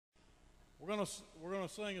We're gonna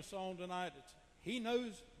sing a song tonight. It's He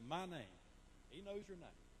Knows My Name. He knows your name.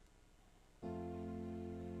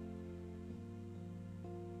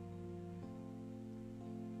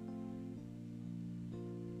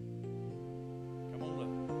 Come on up.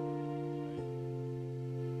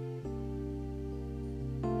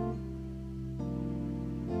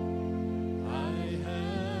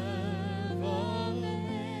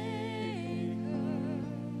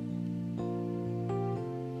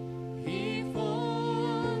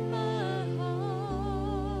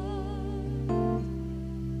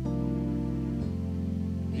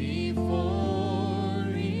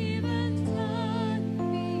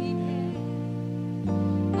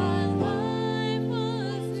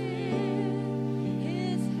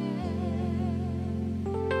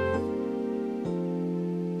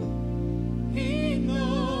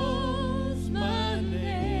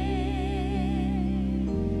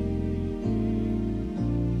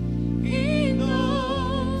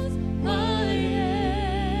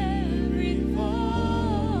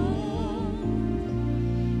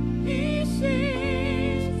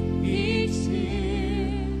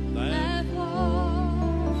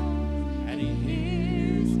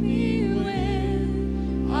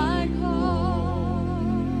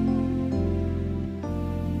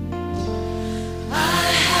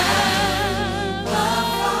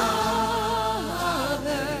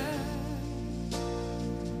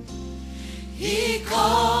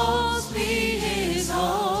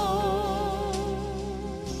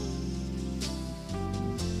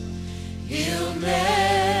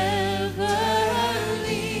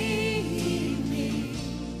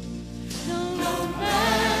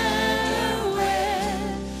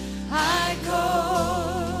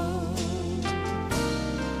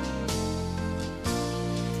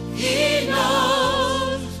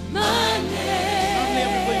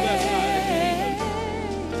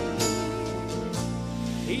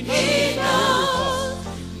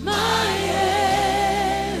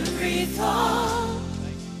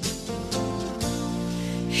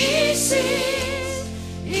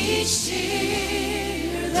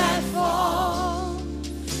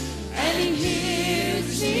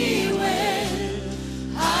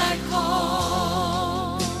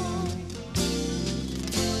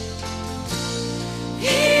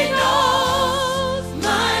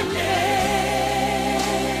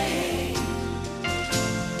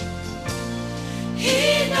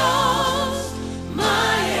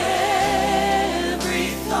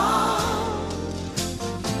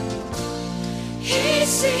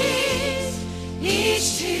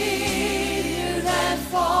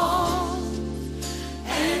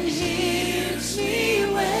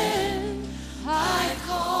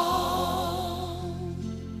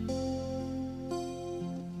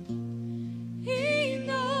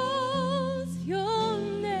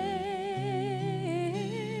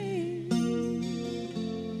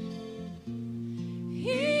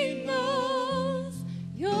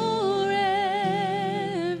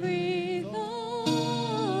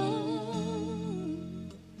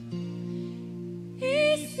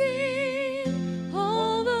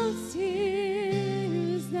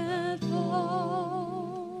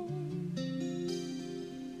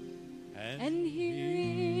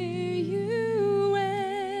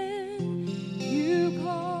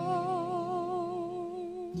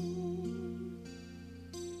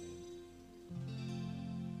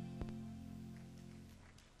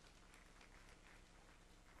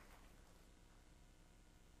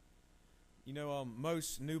 You know,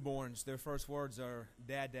 most newborns, their first words are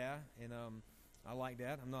 "dad, dad," and I like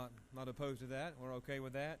that. I'm not opposed to that. We're okay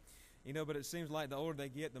with that. You know, but it seems like the older they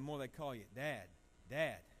get, the more they call you dad,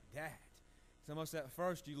 dad, dad. It's almost at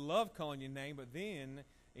first you love calling your name, but then,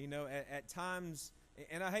 you know, at times,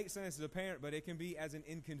 and I hate saying this as a parent, but it can be as an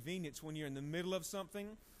inconvenience when you're in the middle of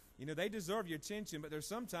something. You know, they deserve your attention, but there's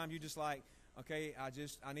sometimes you're just like, okay,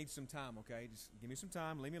 I need some time, okay? Just give me some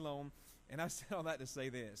time, leave me alone. And I said all that to say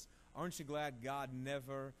this. Aren't you glad God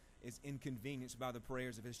never is inconvenienced by the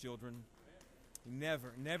prayers of his children? He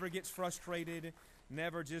never gets frustrated,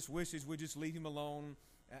 never just wishes we'd just leave him alone.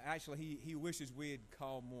 Actually, he wishes we'd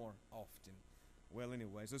call more often. Well,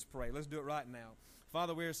 anyways, let's pray. Let's do it right now.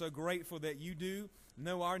 Father, we are so grateful that you do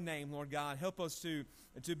know our name, Lord God. Help us to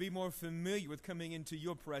be more familiar with coming into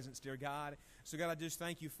your presence, dear God. So, God, I just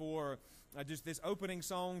thank you for just this opening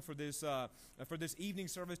song, for this evening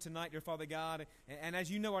service tonight, dear Father God. And as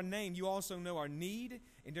you know our name, you also know our need.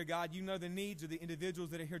 And, dear God, you know the needs of the individuals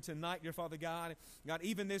that are here tonight, dear Father God. God,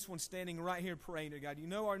 even this one standing right here praying, dear God. You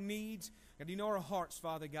know our needs. God, you know our hearts,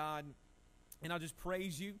 Father God. And I just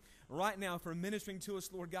praise you right now for ministering to us,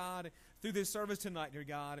 Lord God, through this service tonight, dear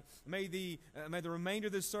God. May the remainder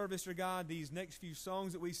of this service, dear God, these next few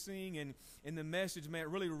songs that we sing and in the message, may it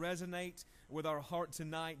really resonate with our heart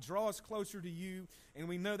tonight. Draw us closer to you, and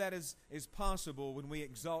we know that is possible when we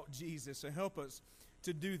exalt Jesus. So help us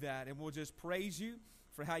to do that, and we'll just praise you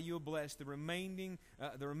for how you'll bless the remaining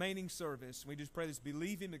service. We just pray this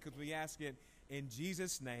believing because we ask it in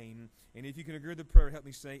Jesus' name. And if you can agree with the prayer, help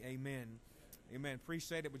me say amen. Amen.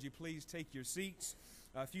 Appreciate it. Would you please take your seats?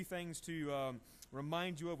 A few things to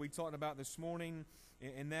remind you of we talked about this morning,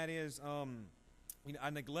 and that is, I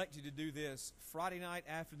neglected to do this Friday night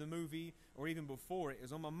after the movie or even before it. It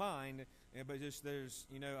was on my mind, but just there's,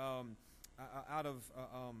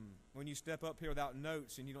 when you step up here without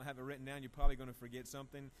notes and you don't have it written down, you're probably going to forget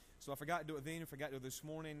something. So I forgot to do it then, forgot to do it this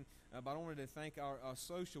morning. But I wanted to thank our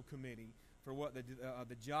social committee for what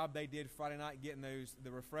the job they did Friday night, getting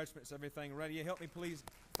the refreshments, everything ready. Help me please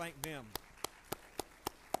thank them.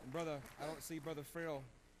 And brother, I don't see Brother Farrell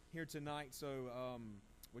here tonight, so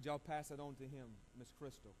would y'all pass that on to him, Miss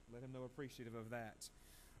Crystal? Let him know appreciative of that.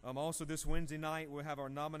 Also this Wednesday night, we'll have our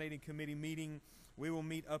nominating committee meeting. We will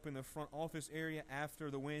meet up in the front office area after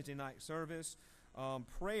the Wednesday night service.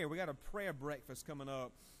 Prayer, we got a prayer breakfast coming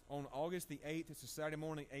up on August the 8th. It's a Saturday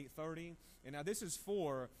morning, 8:30. And now this is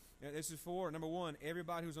for, number one,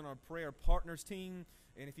 everybody who's on our prayer partners team.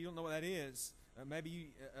 And if you don't know what that is,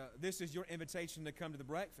 this is your invitation to come to the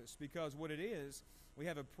breakfast, because what it is, we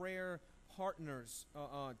have a prayer partners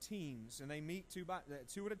teams, and they meet two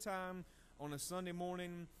at a time on a Sunday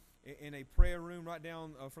morning in a prayer room right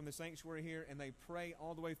down from the sanctuary here, and they pray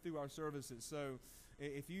all the way through our services. So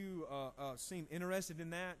if you seem interested in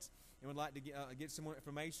that and would like to get some more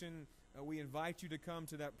information, we invite you to come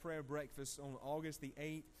to that prayer breakfast on August the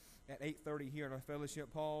 8th at 8:30 here in our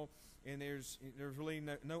fellowship hall. And there's really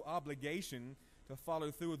no obligation to follow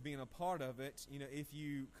through with being a part of it. If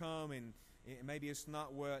you come and maybe it's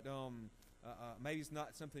not maybe it's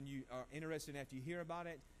not something you are interested in after you hear about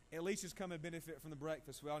it, at least just come and benefit from the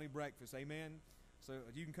breakfast. We all need breakfast, amen? So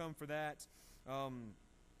you can come for that.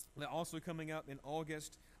 Also coming up in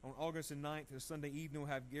August, on August the 9th, the Sunday evening,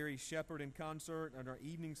 we'll have Gary Shepard in concert at our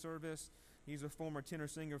evening service. He's a former tenor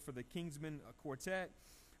singer for the Kingsmen Quartet.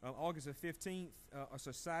 August the 15th, it's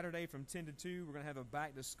a Saturday from 10 to 2. We're going to have a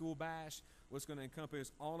back-to-school bash, which is going to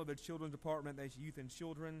encompass all of the children's department, that's youth and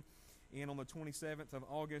children. And on the 27th of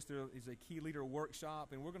August, there is a key leader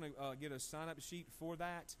workshop, and we're going to get a sign-up sheet for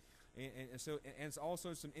that. And it's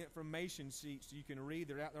also some information sheets you can read.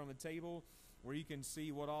 They're out there on the table where you can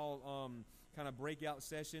see what all kind of breakout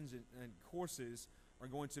sessions and courses are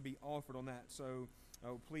going to be offered on that. So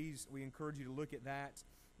please, we encourage you to look at that.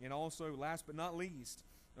 And also, last but not least,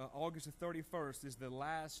 August the 31st is the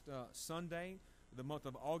last Sunday of the month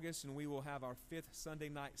of August, and we will have our 5th Sunday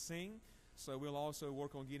night sing. So we'll also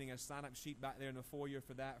work on getting a sign-up sheet back there in the foyer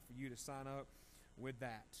for that, for you to sign up with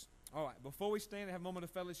that. All right, before we stand and have a moment of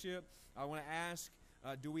fellowship, I want to ask,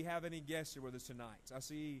 do we have any guests here with us tonight? I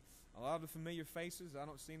see a lot of familiar faces. I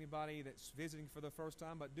don't see anybody that's visiting for the first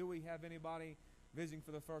time, but do we have anybody visiting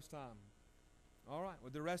for the first time? All right,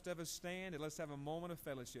 would the rest of us stand, and let's have a moment of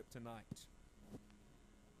fellowship tonight.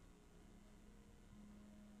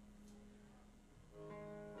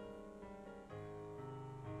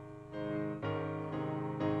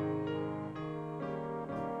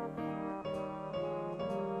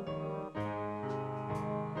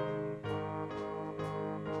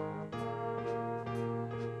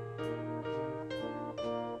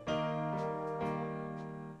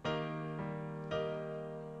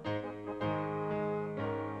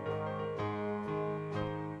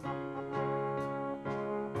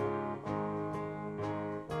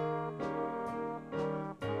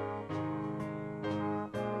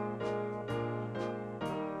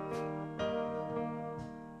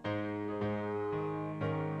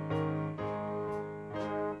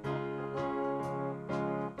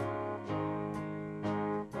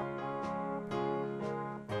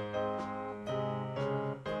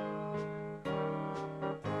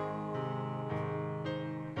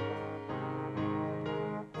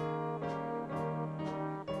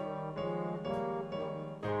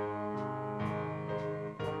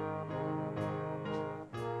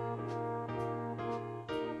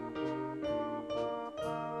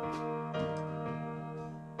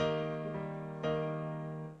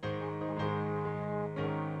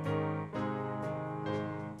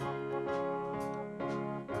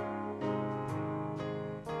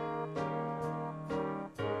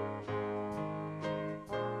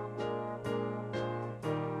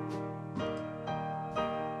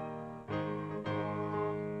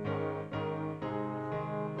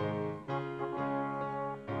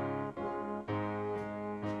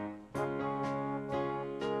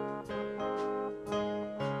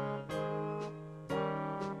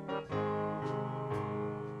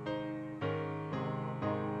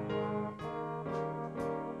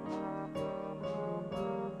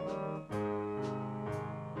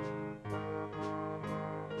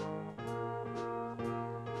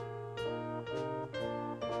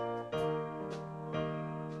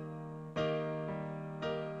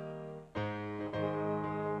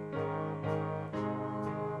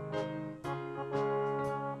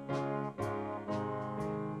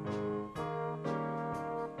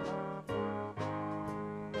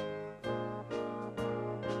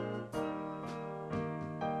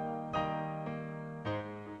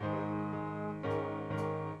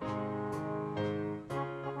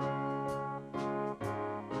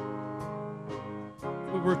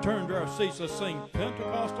 return to our seats. Let's sing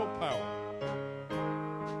Pentecostal Power.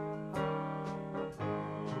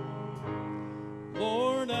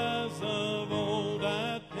 Lord, as of old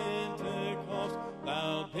at Pentecost,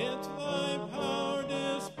 thou didst thy power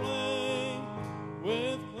display,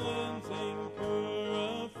 with cleansing,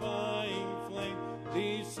 purifying flame,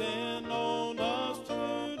 descend on us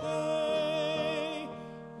today.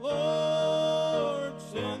 Lord,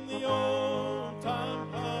 send the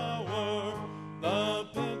old-time power, the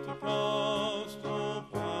Pentecostal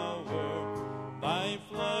power, thy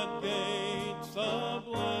floodgates of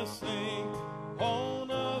blessing on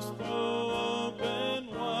us throw open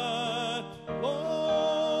wide.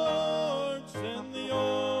 Lord, send the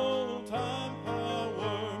old-time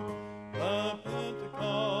power, the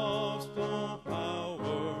Pentecostal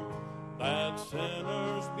power, that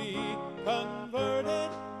sinners be converted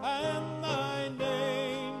and thy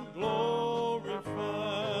name glorified.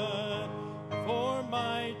 For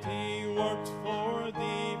mighty works for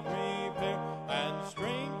thee prepare, and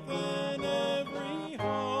strengthen every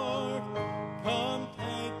heart. Come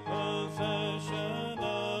take possession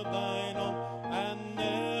of thine own, and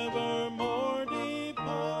never more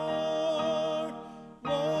depart.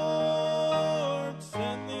 Lord,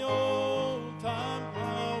 send the old-time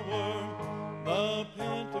power, the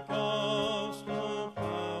Pentecostal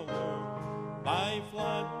power, thy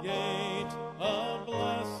floodgates of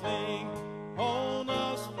blessing on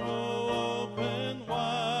us throw open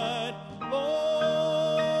wide.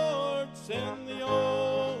 Lord, send the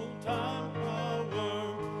old-time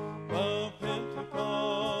power, the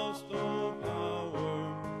Pentecostal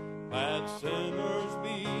power, that sinners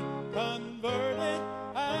be converted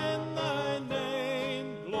and thy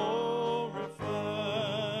name glorified.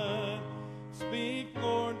 Speak,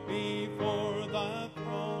 Lord, before thy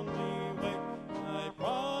throne we wait. Thy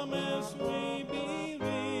promise we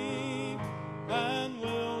believe, and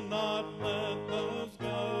will not let those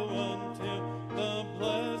go until the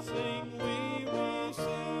blessing we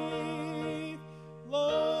receive.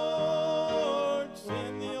 Lord,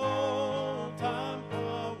 send the old-time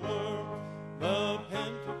power, the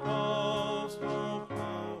Pentecostal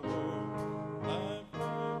power, thy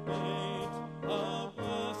floodgates of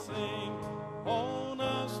blessing on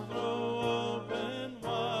us throw open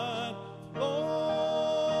wide.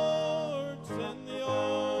 Lord, send the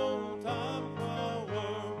old-time power,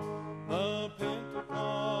 the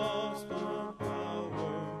Pentecostal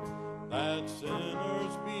power, that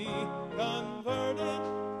sinners be converted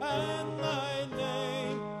and thy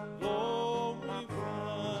name glorified.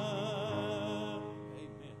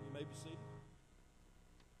 Amen. You may be seated.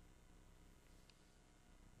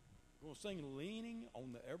 We're going to sing Leaning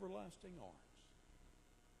on the Everlasting Arms.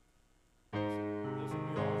 This will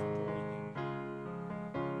be our offertory hymn.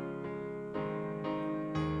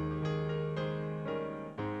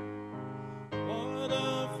 What a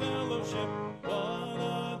fellowship, what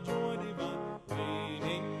a joy divine,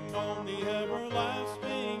 leaning on the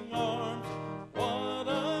everlasting arms. What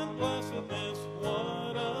a blessedness,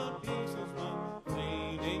 what a peace is mine,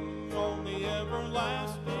 leaning on the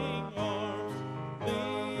everlasting arms.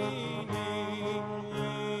 Leaning,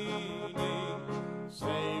 leaning,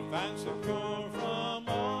 safe and secure from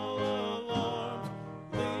all alarms.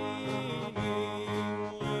 Leaning,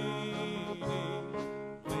 leaning,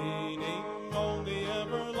 leaning on the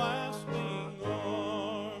everlasting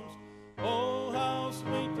arms. Oh, how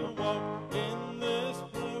sweet to walk in this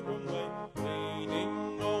pilgrim way,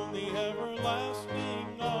 leaning on the everlasting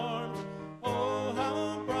arms. Oh,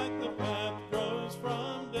 how bright the path grows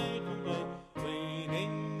from day to day,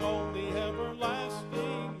 leaning on the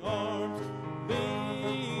everlasting arms.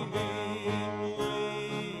 Leaning,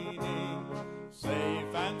 leaning,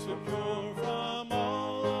 safe and secure from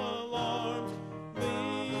all alarms.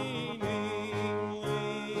 Leaning,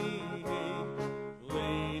 leaning,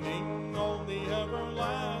 leaning on the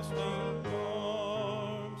everlasting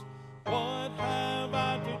arms. What have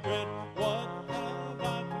I to dread? What have I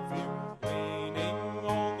to fear? Leaning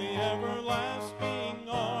on the everlasting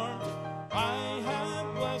arms. I have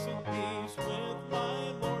blessed peace with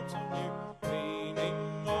my Lord so near, leaning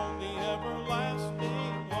on the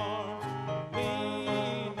everlasting arms.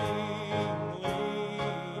 Leaning,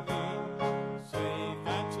 leaning, safe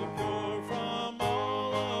and secure from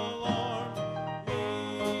all alarms.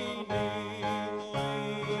 Leaning,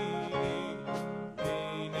 leaning,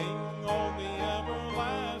 leaning on the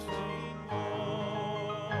everlasting arms.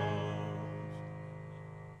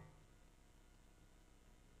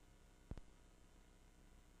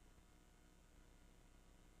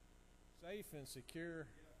 Safe and secure,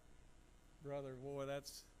 brother. Boy,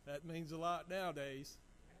 that means a lot nowadays.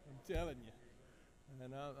 I'm telling you,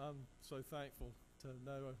 and I'm so thankful to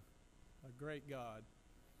know a great God.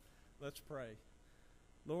 Let's pray.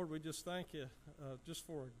 Lord, we just thank you just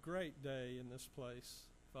for a great day in this place.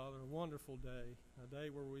 Father, a wonderful day, a day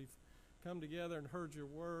where we've come together and heard your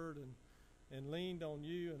word and leaned on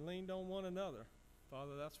you and leaned on one another.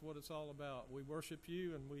 Father, that's what it's all about. We worship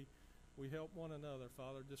you and we help one another.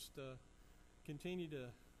 Father, just continue to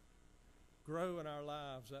grow in our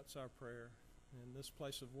lives. That's our prayer. In this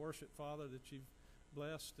place of worship, Father, that you've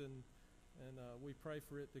blessed, and we pray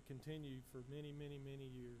for it to continue for many, many, many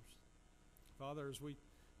years. Father, as we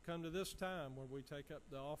come to this time where we take up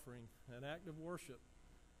the offering, an act of worship,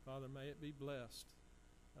 Father, may it be blessed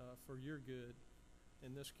for your good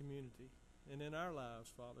in this community and in our lives.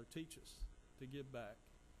 Father, teach us to give back.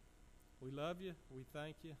 We love you. We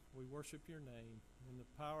thank you. We worship your name in the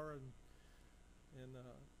power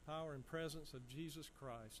and presence of Jesus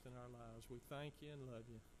Christ in our lives. We thank you and love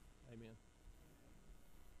you. Amen.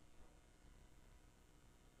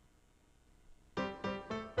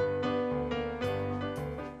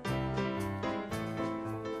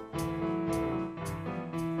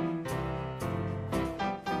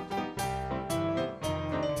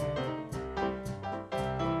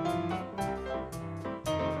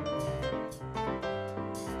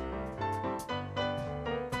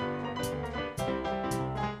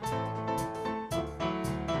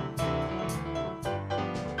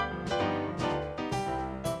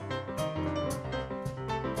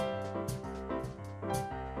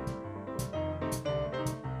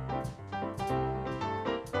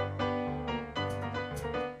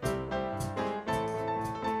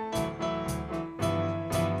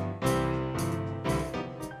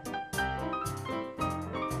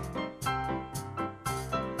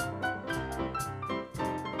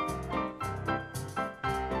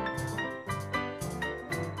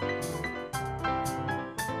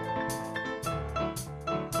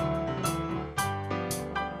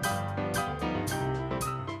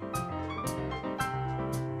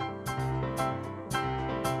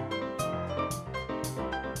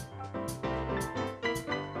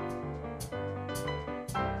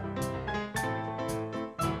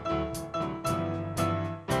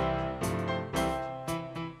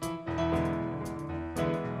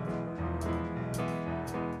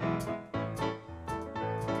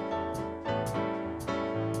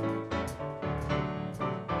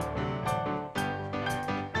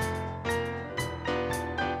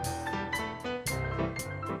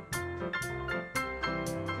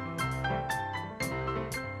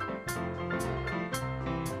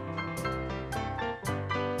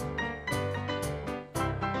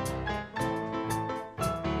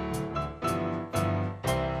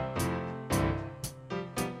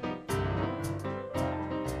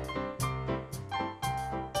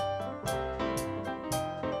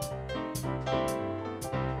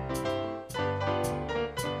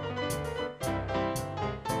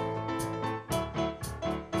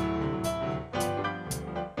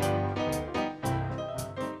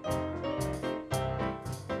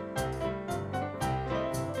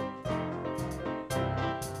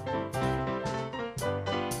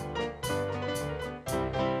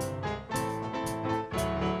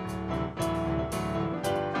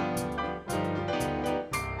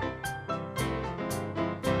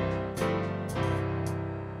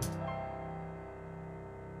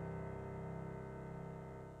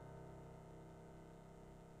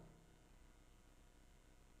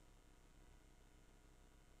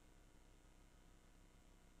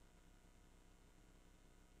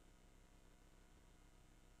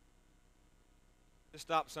 Just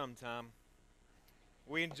stop sometime.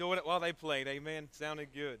 We enjoyed it while they played. Amen.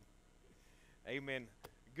 Sounded good. Amen.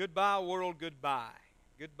 Goodbye, world. Goodbye.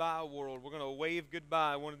 Goodbye, world. We're going to wave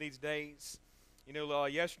goodbye one of these days. You know,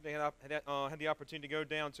 yesterday I had the opportunity to go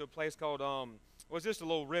down to a place called, was just a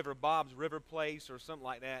little river, Bob's River Place or something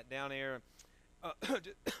like that down there,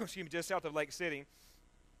 excuse me, just south of Lake City.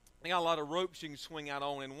 They got a lot of ropes you can swing out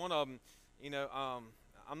on, and one of them, you know,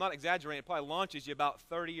 I'm not exaggerating, it probably launches you about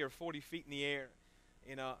 30 or 40 feet in the air.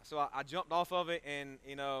 You know, so I jumped off of it, and,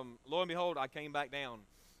 you know, lo and behold, I came back down.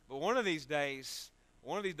 But one of these days,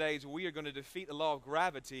 we are going to defeat the law of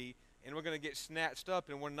gravity, and we're going to get snatched up,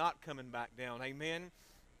 and we're not coming back down. Amen.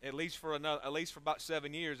 At least for about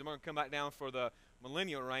 7 years, and we're going to come back down for the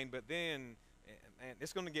millennial reign. But then, man,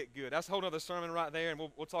 it's going to get good. That's a whole other sermon right there, and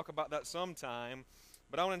we'll talk about that sometime.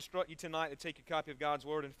 But I want to instruct you tonight to take a copy of God's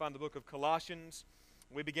Word and find the book of Colossians.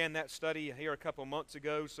 We began that study here a couple months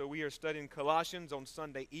ago, so we are studying Colossians on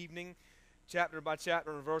Sunday evening, chapter by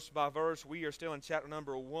chapter and verse by verse. We are still in chapter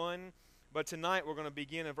number 1, but tonight we're going to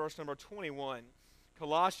begin in verse number 21.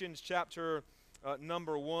 Colossians chapter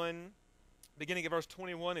number 1, beginning of verse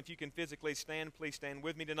 21. If you can physically stand, please stand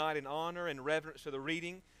with me tonight in honor and reverence to the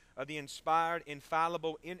reading of the inspired,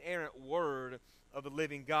 infallible, inerrant Word of the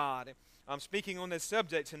living God. I'm speaking on this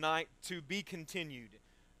subject tonight, to be continued.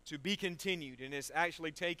 To be continued. And it's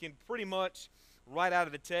actually taken pretty much right out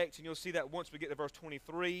of the text, and you'll see that once we get to verse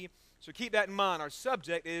 23. So keep that in mind. Our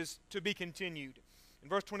subject is to be continued. In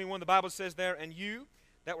verse 21, the Bible says there, "And you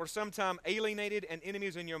that were sometime alienated and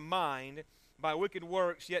enemies in your mind by wicked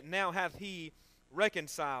works, yet now hath he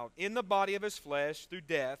reconciled in the body of his flesh through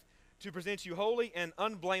death, to present you holy and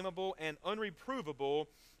unblameable and unreprovable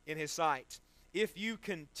in his sight. If you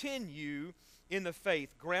continue in the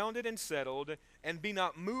faith, grounded and settled, and be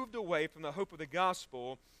not moved away from the hope of the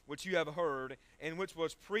gospel which you have heard, and which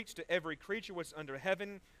was preached to every creature which is under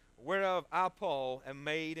heaven, whereof I, Paul, am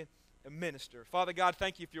made a minister." Father God,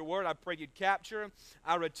 thank you for your word. I pray you'd capture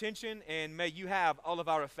our attention, and may you have all of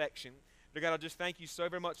our affection. Dear God, I just thank you so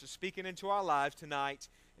very much for speaking into our lives tonight,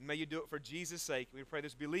 and may you do it for Jesus' sake. We pray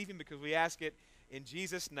this believing because we ask it in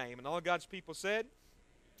Jesus' name. And all God's people said,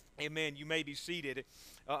 amen. You may be seated.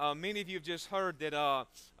 Many of you have just heard that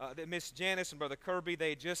Miss Janice and Brother Kirby,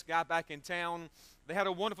 they just got back in town. They had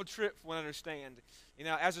a wonderful trip, from what I understand. You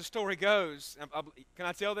know, as the story goes, can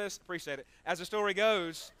I tell this? Appreciate it. As the story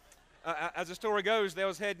goes, they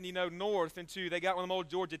was heading, north they got one of them old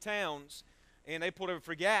Georgia towns, and they pulled over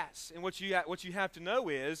for gas. And what you have to know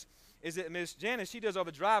is that Miss Janice, she does all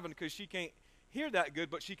the driving because she can't hear that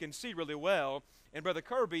good, but she can see really well. And Brother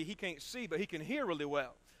Kirby, he can't see, but he can hear really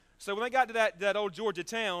well. So when they got to that old Georgia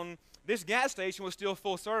town, this gas station was still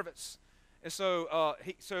full service. And so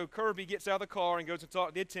Kirby gets out of the car and goes to talk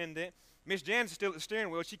to the attendant. Miss Janice is still at the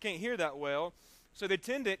steering wheel. She can't hear that well. So the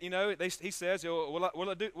attendant, he says,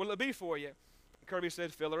 what'll it be for you? And Kirby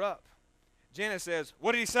said, "Fill her up." Janice says,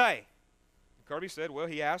 "What did he say?" And Kirby said, "Well,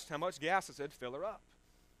 he asked how much gas." I said, "Fill her up."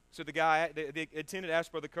 So the attendant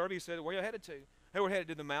asked Brother Kirby, he said, "Where are you headed to?" "Hey, we're headed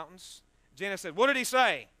to the mountains." Janice said, "What did he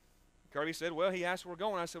say?" Kirby said, "Well, he asked where we're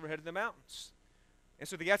going." I said, "We're headed to the mountains." And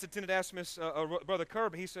so the gas attendant asked Brother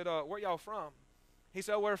Kirby, he said, "Where y'all from?" He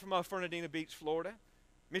said, "We're from Fernandina Beach, Florida."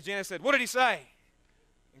 Miss Janice said, "What did he say?"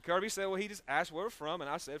 And Kirby said, "Well, he just asked where we're from," and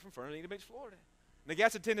I said, "From Fernandina Beach, Florida." And the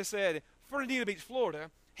gas attendant said, "Fernandina Beach, Florida?"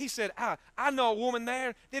 He said, I know a woman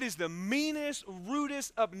there that is the meanest,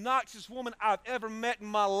 rudest, obnoxious woman I've ever met in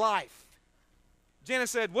my life."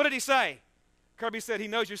 Janice said, "What did he say?" Kirby said, "He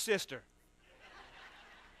knows your sister."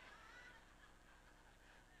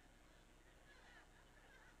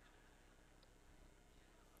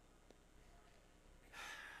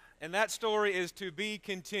 And that story is to be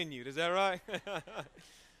continued. Is that right?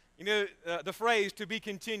 The phrase "to be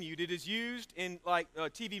continued," it is used in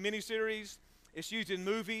TV miniseries. It's used in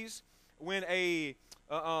movies when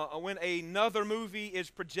another movie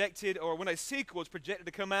is projected, or when a sequel is projected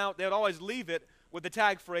to come out. They'll always leave it with the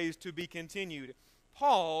tag phrase "to be continued."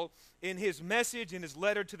 Paul, in his message, in his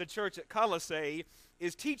letter to the church at Colossae,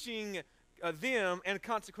 is teaching them, and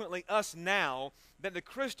consequently us now, that the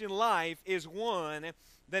Christian life is one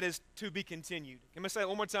that is to be continued. Can I say it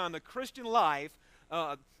one more time? The Christian life,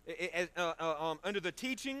 under the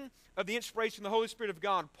teaching of the inspiration of the Holy Spirit of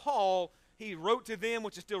God, Paul, he wrote to them,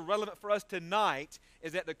 which is still relevant for us tonight,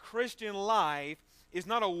 is that the Christian life is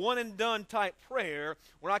not a one-and-done type prayer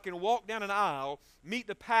where I can walk down an aisle, meet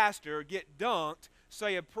the pastor, get dunked,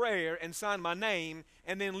 say a prayer, and sign my name,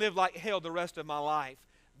 and then live like hell the rest of my life.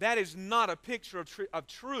 That is not a picture of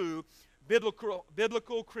true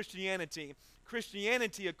biblical Christianity.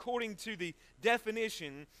 Christianity, according to the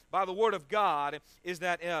definition by the Word of God, is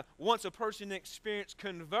that once a person experienced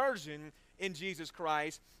conversion in Jesus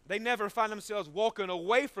Christ, they never find themselves walking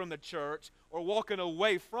away from the church or walking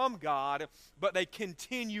away from God, but they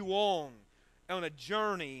continue on a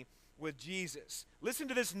journey with Jesus. Listen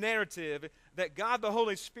to this narrative that God the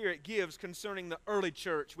Holy Spirit gives concerning the early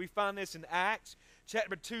church. We find this in Acts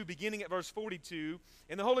chapter 2, beginning at verse 42.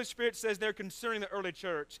 And the Holy Spirit says there concerning the early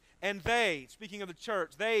church, "And they," speaking of the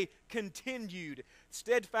church, "they continued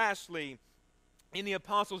steadfastly in the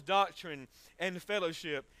apostles' doctrine and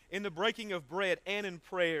fellowship, in the breaking of bread and in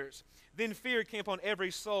prayers. Then fear came upon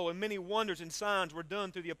every soul, and many wonders and signs were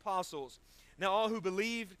done through the apostles. Now all who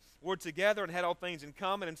believed were together and had all things in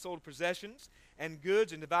common, and sold possessions and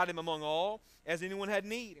goods, and divided them among all, as anyone had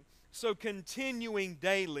need. So continuing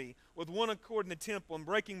daily with one accord in the temple, and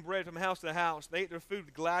breaking bread from house to house, they ate their food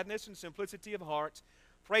with gladness and simplicity of heart,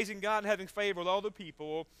 praising God and having favor with all the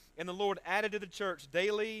people. And the Lord added to the church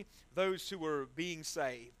daily those who were being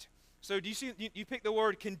saved." So do you see, you pick the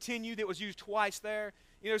word "continue" that was used twice there?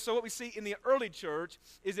 So what we see in the early church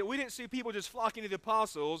is that we didn't see people just flocking to the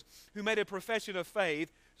apostles who made a profession of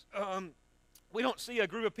faith. We don't see a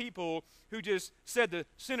group of people who just said the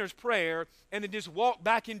sinner's prayer and then just walked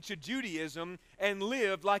back into Judaism and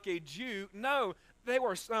lived like a Jew. No, they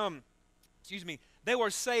were they were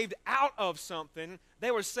saved out of something.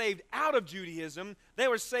 They were saved out of Judaism. They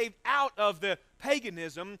were saved out of the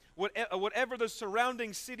paganism. Whatever the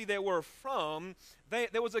surrounding city they were from,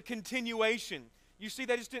 there was a continuation. You see,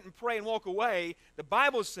 they just didn't pray and walk away. The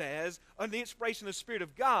Bible says, under the inspiration of the Spirit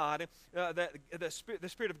of God, the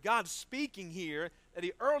Spirit of God speaking here, that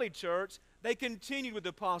the early church, they continued with the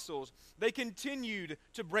apostles. They continued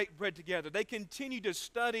to break bread together. They continued to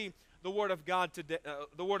study the Word of God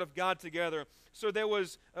together. So there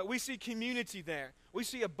was, we see community there. We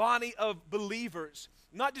see a body of believers,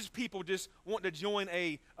 not just people just wanting to join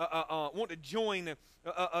a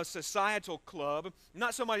societal club,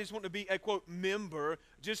 not somebody just wanting to be a quote member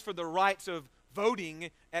just for the rights of voting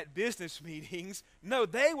at business meetings. No,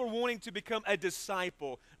 they were wanting to become a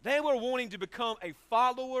disciple. They were wanting to become a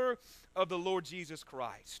follower of the Lord Jesus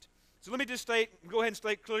Christ. So let me just go ahead and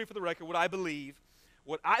state clearly for the record what I believe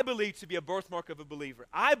to be a birthmark of a believer.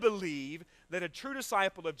 I believe that a true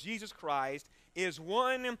disciple of Jesus Christ is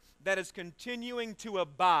one that is continuing to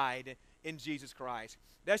abide in Jesus Christ.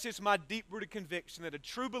 That's just my deep-rooted conviction that a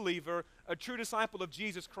true believer, a true disciple of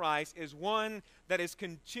Jesus Christ is one that has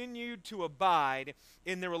continued to abide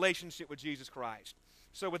in their relationship with Jesus Christ.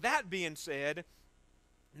 So with that being said,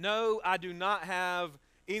 no, I do not have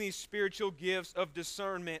any spiritual gifts of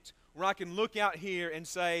discernment where I can look out here and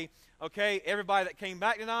say, okay, everybody that came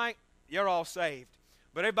back tonight, you're all saved.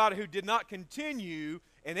 But everybody who did not continue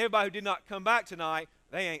and everybody who did not come back tonight,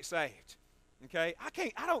 they ain't saved. Okay? I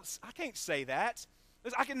can't say that.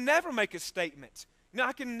 I can never make a statement.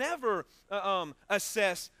 I can never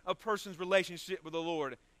assess a person's relationship with the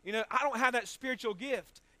Lord. I don't have that spiritual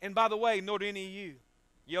gift. And by the way, nor do any of you.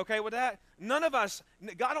 You okay with that? None of us,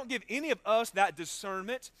 God don't give any of us that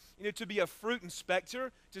discernment, to be a fruit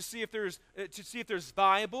inspector, to see if there's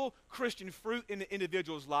viable Christian fruit in the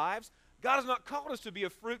individual's lives. God has not called us to be a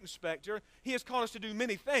fruit inspector. He has called us to do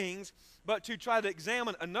many things, but to try to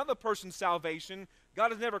examine another person's salvation,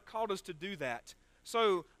 God has never called us to do that.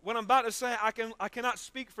 So what I'm about to say, I cannot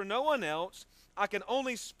speak for no one else. I can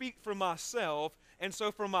only speak for myself, and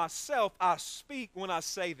so for myself, I speak when I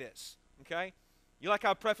say this, okay? You like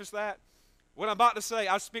how I preface that? What I'm about to say,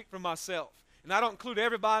 I speak for myself. And I don't include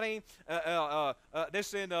everybody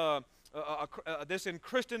that's in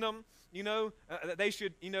Christendom, they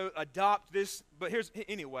should, adopt this. But here's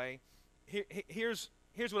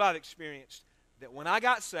what I've experienced. That when I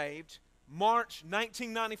got saved, March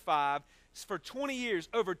 1995, for 20 years,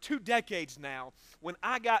 over 2 decades now,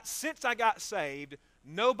 since I got saved,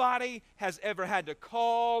 nobody has ever had to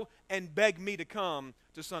call and beg me to come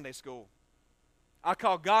to Sunday school. I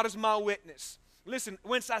call God as my witness. Listen,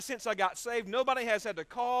 since I got saved, nobody has had to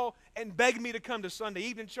call and beg me to come to Sunday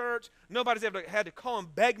evening church. Nobody's ever had to call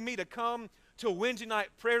and beg me to come to a Wednesday night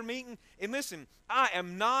prayer meeting. And listen, I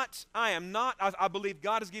believe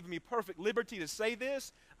God has given me perfect liberty to say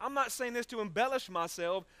this. I'm not saying this to embellish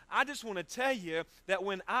myself. I just want to tell you that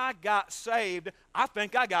when I got saved, I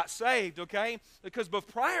think I got saved, okay? But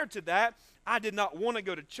prior to that, I did not want to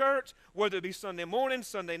go to church, whether it be Sunday morning,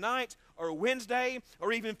 Sunday night, or Wednesday,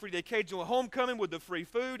 or even for the occasional homecoming with the free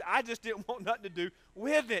food. I just didn't want nothing to do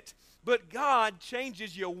with it. But God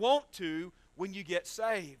changes your want to when you get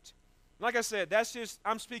saved. Like I said,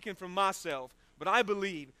 I'm speaking from myself. But I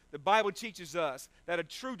believe the Bible teaches us that a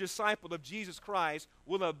true disciple of Jesus Christ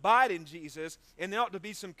will abide in Jesus, and there ought to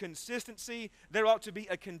be some consistency. There ought to be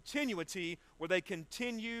a continuity where they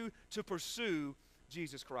continue to pursue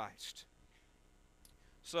Jesus Christ.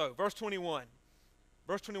 So, verse 21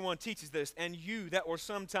 teaches this, and you that were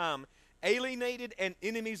sometime alienated and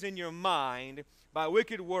enemies in your mind by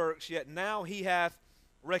wicked works, yet now he hath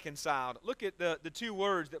reconciled. Look at the 2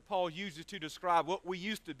 words that Paul uses to describe what we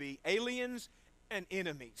used to be, aliens and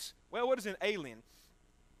enemies. Well, what is an alien?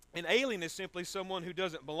 An alien is simply someone who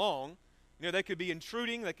doesn't belong. They could be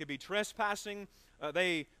intruding, they could be trespassing.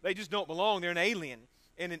 They just don't belong. They're an alien.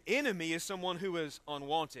 And an enemy is someone who is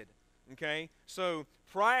unwanted. Okay? So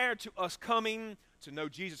prior to us coming to know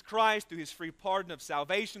Jesus Christ through his free pardon of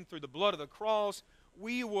salvation through the blood of the cross,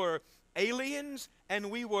 we were aliens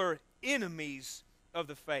and we were enemies of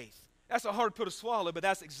the faith. That's a hard pill to swallow, but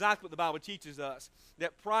that's exactly what the Bible teaches us.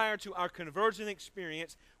 That prior to our conversion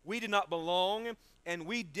experience, we did not belong and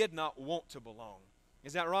we did not want to belong.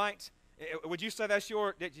 Is that right? Would you say that's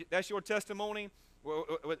your testimony?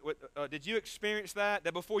 Did you experience that?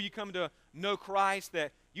 That before you come to know Christ,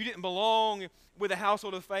 that you didn't belong with a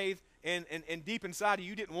household of faith, and deep inside of you,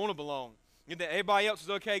 you didn't want to belong. And that everybody else is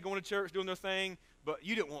okay going to church, doing their thing, but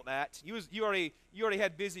you didn't want that. You already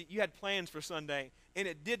had plans for Sunday, and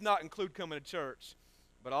it did not include coming to church.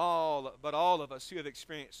 But all of us who have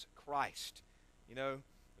experienced Christ,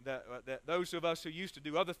 that those of us who used to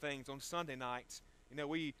do other things on Sunday nights,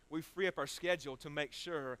 we free up our schedule to make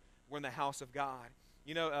sure we're in the house of God.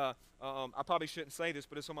 I probably shouldn't say this,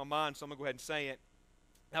 but it's on my mind, so I'm going to go ahead and say it.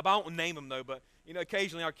 Now, I won't name them, though, but,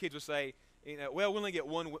 occasionally our kids will say, well, we only get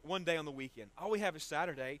one day on the weekend. All we have is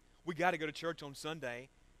Saturday. We got to go to church on Sunday.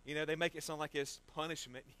 They make it sound like it's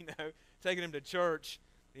punishment, taking them to church.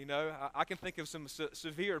 I can think of some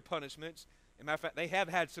severe punishments. As a matter of fact, they have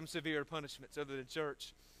had some severe punishments other than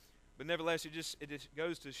church. But nevertheless, it just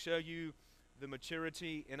goes to show you the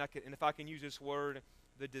maturity, and if I can use this word,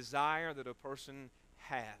 the desire that a person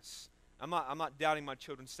has. I'm not doubting my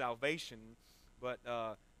children's salvation, but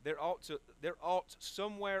there ought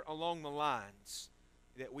somewhere along the lines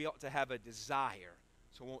that we ought to have a desire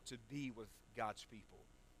to want to be with God's people.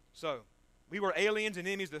 So, we were aliens and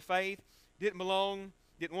enemies of the faith, didn't want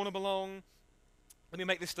to belong. Let me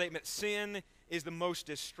make this statement. Sin is the most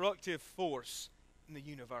destructive force in the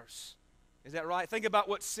universe. Is that right? Think about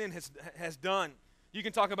what sin has done. You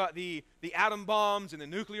can talk about the atom bombs and the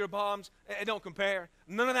nuclear bombs. It don't compare.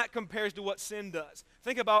 None of that compares to what sin does.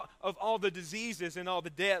 Think about of all the diseases and all the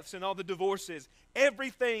deaths and all the divorces.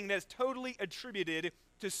 Everything that's totally attributed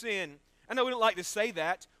to sin. I know we don't like to say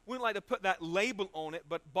that. We don't like to put that label on it.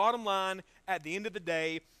 But bottom line, at the end of the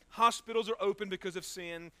day, hospitals are open because of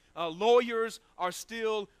sin. Lawyers are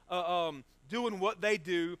still doing what they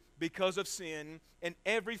do because of sin. And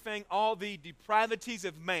everything, all the depravities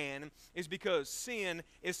of man is because sin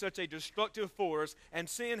is such a destructive force, and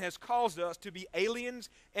sin has caused us to be aliens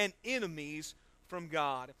and enemies from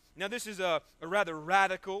God. Now, this is a rather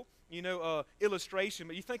radical, illustration,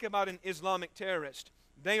 but you think about an Islamic terrorist.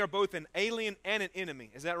 They are both an alien and an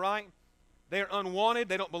enemy. Is that right? They are unwanted,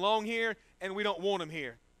 they don't belong here, and we don't want them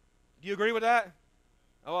here. Do you agree with that?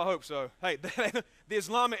 Oh, I hope so. Hey, the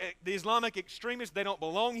Islamic extremists, they don't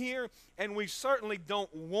belong here, and we certainly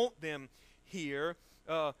don't want them here.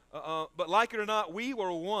 But like it or not, we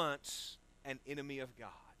were once an enemy of God.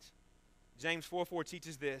 James 4:4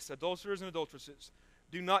 teaches this: adulterers and adulteresses,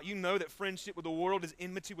 do not you know that friendship with the world is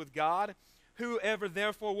enmity with God? Whoever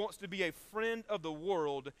therefore wants to be a friend of the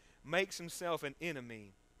world makes himself an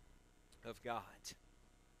enemy of God.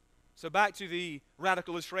 So back to the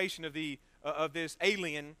radical illustration of this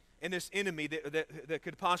alien and this enemy that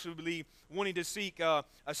could possibly be wanting to seek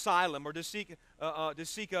asylum or to seek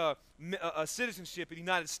a citizenship in the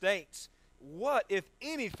United States. What, if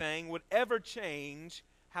anything, would ever change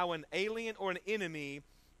how an alien or an enemy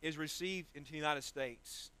is received into the United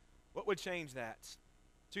States? What would change that?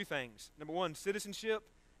 Two things. Number one, citizenship,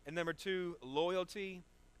 and number two, loyalty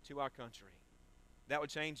to our country. That would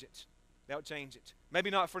change it. That would change it. Maybe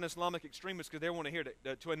not for an Islamic extremist because they want to here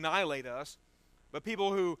to annihilate us, but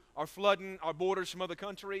people who are flooding our borders from other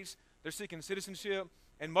countries, they're seeking citizenship,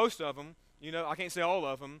 and most of them, I can't say all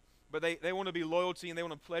of them, but they want to be loyalty and they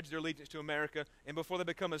want to pledge their allegiance to America, and before they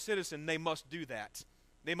become a citizen, they must do that.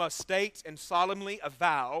 They must state and solemnly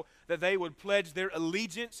avow that they would pledge their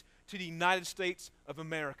allegiance to the United States of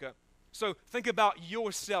America. So think about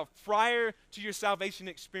yourself prior to your salvation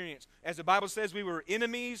experience. As the Bible says, we were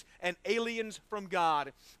enemies and aliens from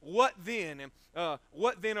God. What then are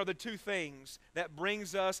the two things that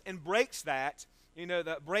brings us and breaks that,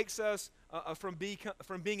 that breaks us from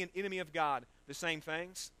being an enemy of God? The same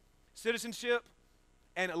things. Citizenship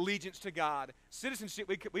and allegiance to God.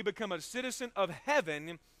 Citizenship, we become a citizen of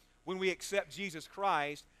heaven when we accept Jesus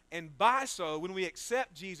Christ. And by so, when we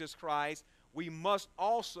accept Jesus Christ, we must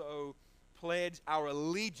also pledge our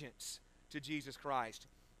allegiance to Jesus Christ.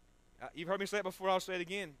 You've heard me say it before, I'll say it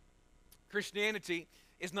again. Christianity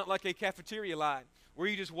is not like a cafeteria line where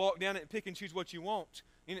you just walk down it and pick and choose what you want.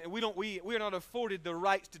 We are not afforded the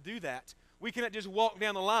rights to do that. We cannot just walk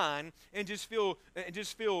down the line and just feel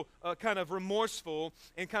kind of remorseful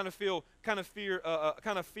and kind of feel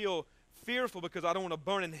fearful because I don't want to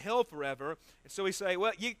burn in hell forever. And so we say,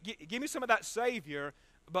 well, give me some of that Savior,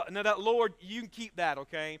 but now that Lord, you can keep that,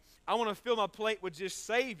 okay? I want to fill my plate with just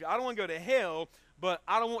Savior. I don't want to go to hell, but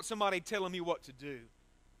I don't want somebody telling me what to do.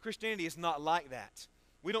 Christianity is not like that.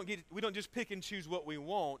 We don't just pick and choose what we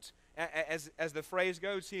want. As the phrase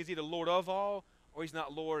goes, he is either Lord of all or he's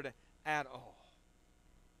not Lord at all.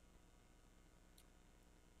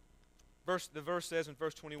 The verse says in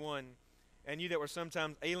verse 21, and you that were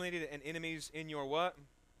sometimes alienated and enemies in your what?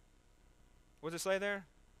 What does it say there?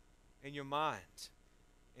 In your mind.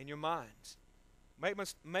 In your mind.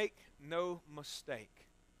 Make no mistake,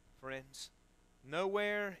 friends.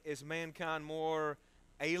 Nowhere is mankind more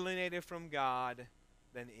alienated from God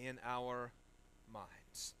than in our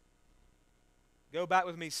minds. Go back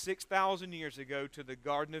with me 6,000 years ago to the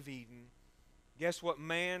Garden of Eden. Guess what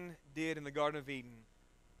man did in the Garden of Eden?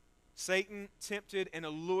 Satan tempted and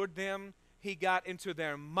allured them. He got into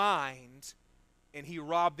their mind and he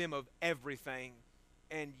robbed them of everything.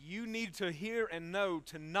 And you need to hear and know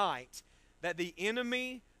tonight that the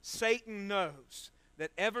enemy, Satan, knows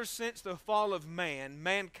that ever since the fall of man,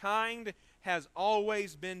 mankind has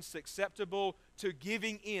always been susceptible to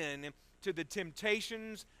giving in to the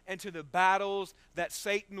temptations and to the battles that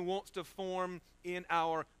Satan wants to form in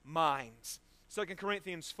our minds. 2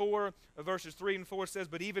 Corinthians 4, verses 3 and 4 says,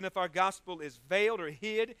 "But even if our gospel is veiled or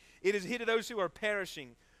hid, it is hid to those who are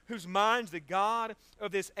perishing, whose minds the God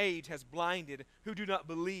of this age has blinded, who do not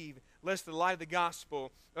believe, lest the light of the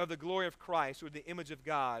gospel of the glory of Christ, or the image of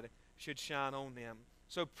God, should shine on them."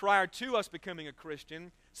 So prior to us becoming a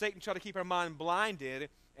Christian, Satan tried to keep our mind blinded,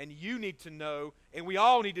 and you need to know, and we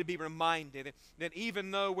all need to be reminded, that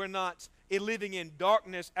even though we're not living in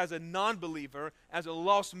darkness as a non-believer, as a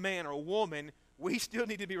lost man or woman, we still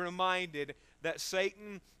need to be reminded that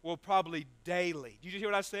Satan will probably daily, did you hear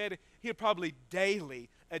what I said? He'll probably daily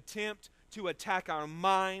attempt to attack our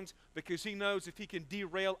minds, because he knows if he can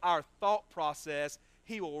derail our thought process,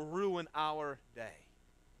 he will ruin our day.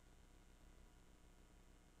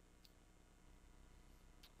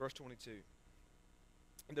 Verse 22.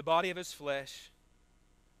 In the body of his flesh.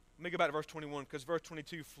 Let me go back to verse 21, because verse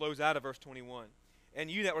 22 flows out of verse 21. "And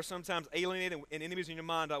you that were sometimes alienated and enemies in your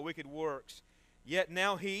mind by wicked works, yet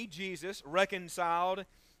now he, Jesus, reconciled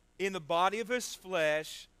in the body of his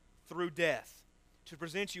flesh through death, to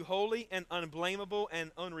present you holy and unblameable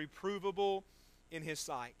and unreprovable in his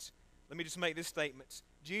sight." Let me just make this statement.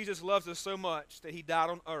 Jesus loves us so much that he died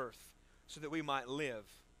on earth so that we might live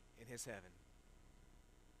in his heaven.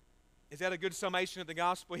 Is that a good summation of the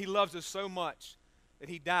gospel? He loves us so much that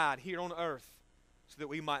he died here on earth so that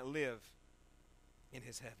we might live in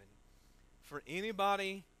his heaven. For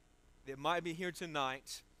anybody that might be here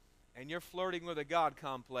tonight and you're flirting with a God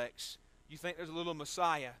complex, you think there's a little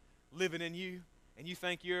Messiah living in you, and you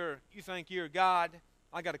think you're God,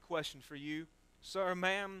 I got a question for you. Sir,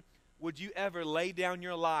 ma'am, would you ever lay down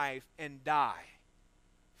your life and die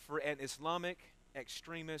for an Islamic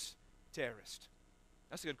extremist terrorist?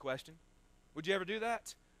 That's a good question. Would you ever do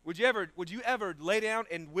that? Would you ever lay down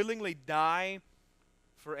and willingly die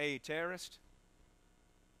for a terrorist?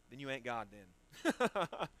 Then you ain't God then.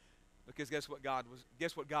 Because guess what God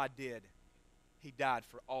did? He died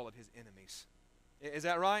for all of his enemies. Is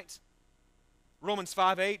that right? Romans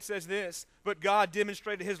 5:8 says this, "But God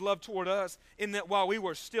demonstrated his love toward us in that while we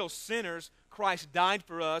were still sinners, Christ died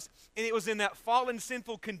for us." And it was in that fallen,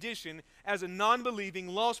 sinful condition as a non-believing,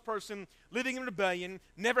 lost person living in rebellion,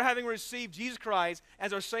 never having received Jesus Christ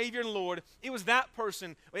as our Savior and Lord. It was that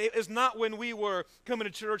person. It was not when we were coming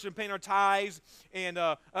to church and paying our tithes and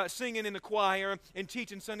singing in the choir and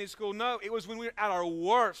teaching Sunday school. No, it was when we were at our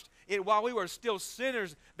worst, while we were still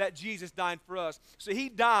sinners, that Jesus died for us. So he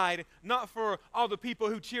died not for all the people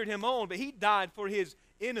who cheered him on, but he died for his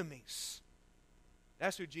enemies.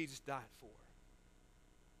 That's who Jesus died for.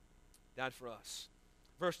 Died for us.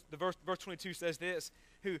 Verse 22 says this,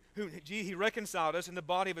 he reconciled us in the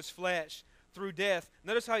body of his flesh through death.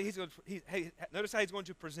 Notice how he's going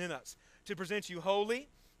to present us. To present you holy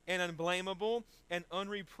and unblameable and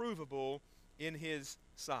unreprovable in his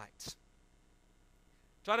sight.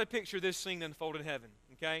 Try to picture this scene unfold in heaven,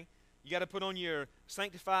 okay? You got to put on your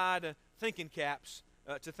sanctified thinking caps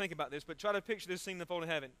to think about this, but try to picture this scene unfold in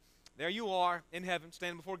heaven. There you are in heaven,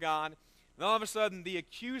 standing before God, and all of a sudden the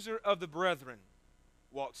accuser of the brethren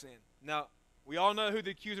walks in. Now, we all know who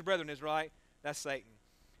the accuser of brethren is, right? That's Satan.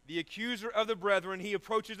 The accuser of the brethren, he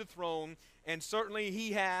approaches the throne, and certainly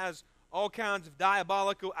he has all kinds of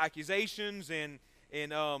diabolical accusations and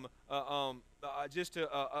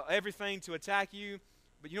everything to attack you.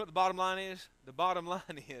 But you know what the bottom line is? The bottom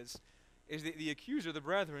line is that the accuser of the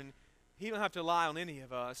brethren, he don't have to lie on any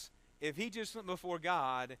of us. If he just went before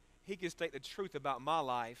God, he could state the truth about my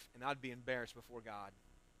life, and I'd be embarrassed before God.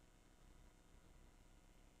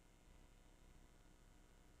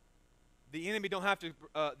 The enemy don't have to,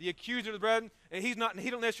 the accuser of the brethren, and he don't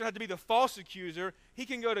necessarily have to be the false accuser. He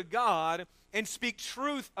can go to God and speak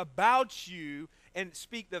truth about you and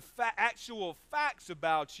speak the actual facts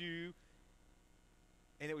about you,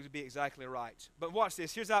 and it would be exactly right. But watch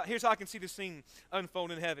this. Here's how I can see the scene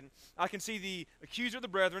unfold in heaven. I can see the accuser of the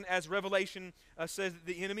brethren, as Revelation says that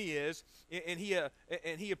the enemy is, and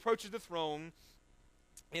he approaches the throne,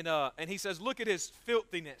 and he says, "Look at his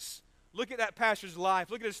filthiness. Look at that pastor's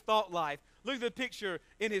life. Look at his thought life. Look at the picture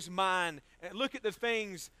in his mind. And look at the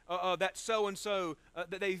things that so-and-so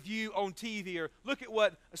that they view on TV. Or look at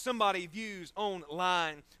what somebody views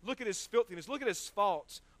online. Look at his filthiness. Look at his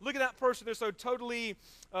faults. Look at that person. They're so totally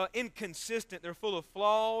inconsistent. They're full of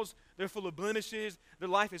flaws. They're full of blemishes. Their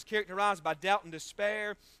life is characterized by doubt and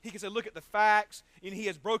despair. He can say, look at the facts. And he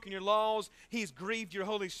has broken your laws. He's grieved your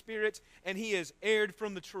Holy Spirit. And he has erred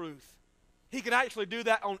from the truth. He could actually do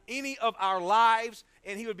that on any of our lives,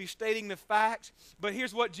 and he would be stating the facts. But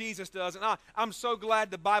here's what Jesus does. And I'm so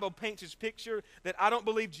glad the Bible paints his picture that I don't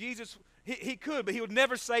believe Jesus, he could, but he would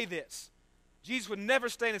never say this. Jesus would never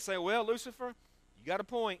stand and say, well, Lucifer, you got a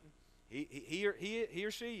point. He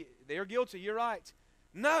or she, they're guilty. You're right.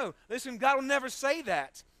 No, listen, God will never say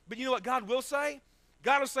that. But you know what God will say?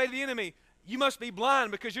 God will say to the enemy, you must be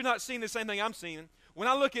blind because you're not seeing the same thing I'm seeing. When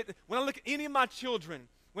I look at any of my children,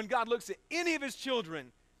 when God looks at any of his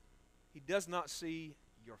children, he does not see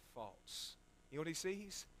your faults. You know what he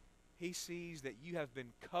sees? He sees that you have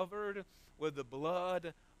been covered with the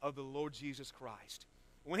blood of the Lord Jesus Christ.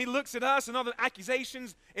 When he looks at us and all the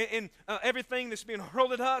accusations and everything that's being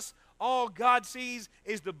hurled at us, all God sees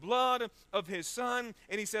is the blood of his Son.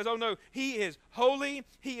 And he says, oh no, he is holy,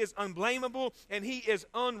 he is unblameable, and he is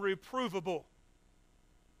unreprovable.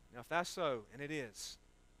 Now if that's so, and it is,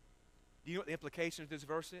 do you know what the implication of this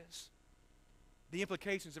verse is? The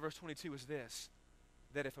implications of verse 22 is this,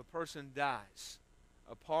 that if a person dies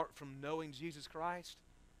apart from knowing Jesus Christ,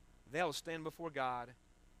 they'll stand before God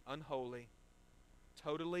unholy,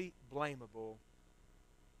 totally blamable,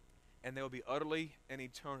 and they'll be utterly and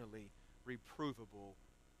eternally reprovable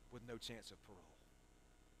with no chance of parole.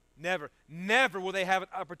 Never will they have an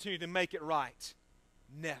opportunity to make it right.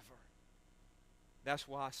 Never. That's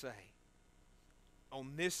why I say,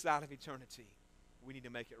 on this side of eternity, we need to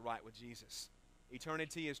make it right with Jesus.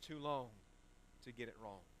 Eternity is too long to get it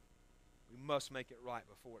wrong. We must make it right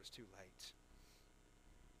before it's too late.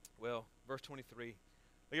 Well, verse 23.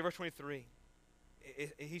 Look at verse 23.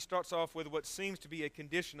 He starts off with what seems to be a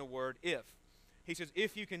conditional word, if. He says,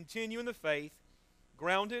 if you continue in the faith,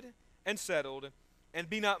 grounded and settled, and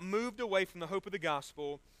be not moved away from the hope of the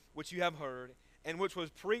gospel, which you have heard, and which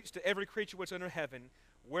was preached to every creature which is under heaven,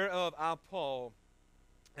 whereof I, Paul,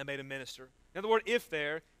 am made a minister. Now the word if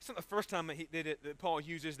there, it's not the first time that Paul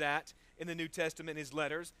uses that in the New Testament in his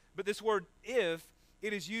letters, but this word if,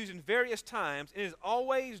 it is used in various times, and is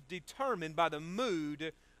always determined by the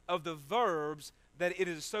mood of the verbs that it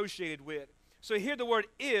is associated with. So here the word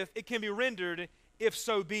if, it can be rendered if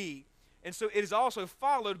so be. And so it is also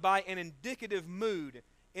followed by an indicative mood.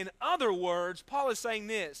 In other words, Paul is saying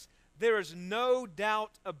this, there is no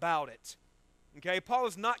doubt about it. Okay, Paul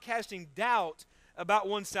is not casting doubt about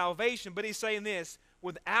one's salvation, but he's saying this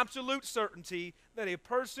with absolute certainty that a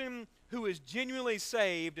person who is genuinely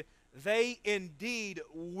saved, they indeed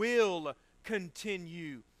will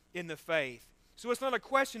continue in the faith. So it's not a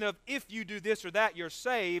question of if you do this or that, you're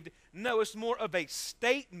saved. No, it's more of a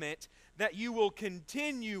statement that you will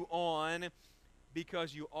continue on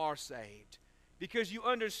because you are saved. Because you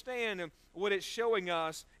understand what it's showing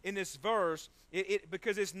us in this verse,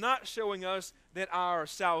 because it's not showing us that our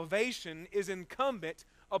salvation is incumbent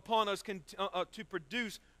upon us to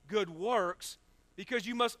produce good works, because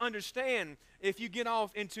you must understand, if you get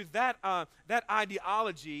off into that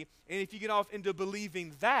ideology, and if you get off into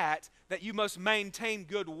believing that you must maintain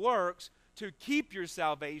good works to keep your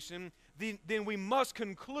salvation, then we must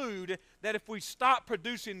conclude that if we stop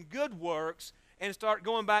producing good works and start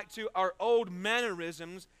going back to our old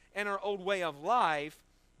mannerisms and our old way of life,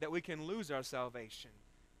 that we can lose our salvation.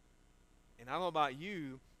 And I don't know about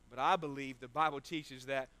you, but I believe the Bible teaches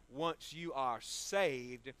that once you are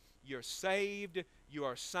saved, you're saved, you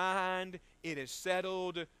are signed, it is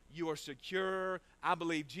settled, you are secure. I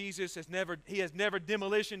believe Jesus has never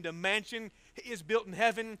demolished a mansion. He is built in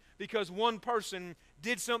heaven because one person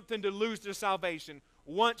did something to lose their salvation.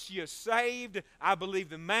 Once you're saved, I believe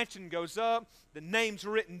the mansion goes up, the name's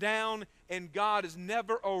written down, and God has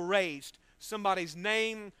never erased somebody's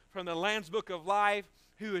name from the Lamb's Book of Life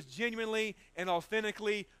who has genuinely and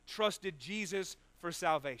authentically trusted Jesus for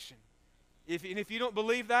salvation. If you don't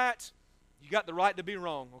believe that, you got the right to be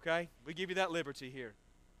wrong, okay? We give you that liberty here.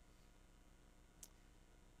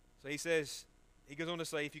 So he goes on to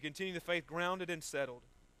say, if you continue the faith grounded and settled,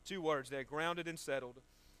 two words there, grounded and settled.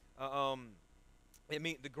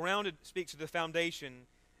 The grounded speaks of the foundation,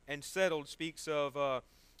 and settled speaks of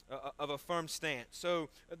a firm stance. So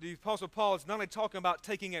the Apostle Paul is not only talking about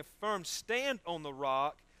taking a firm stand on the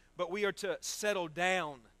rock, but we are to settle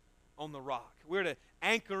down on the rock. We're to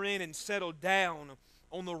anchor in and settle down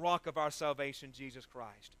on the rock of our salvation, Jesus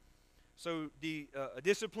Christ.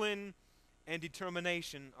 Discipline and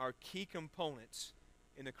determination are key components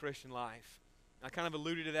in the Christian life. I kind of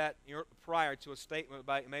alluded to that prior to a statement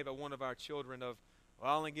made by one of our children of,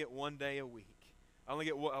 well, I only get one day a week. I only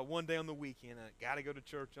get one day on the weekend. I got to go to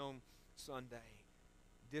church on Sunday.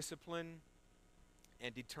 Discipline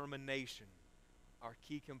and determination are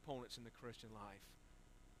key components in the Christian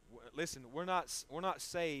life. Listen, we're not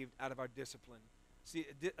saved out of our discipline. See,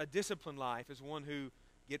 a disciplined life is one who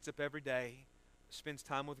gets up every day, spends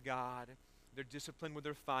time with God. They're disciplined with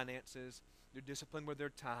their finances. They're disciplined with their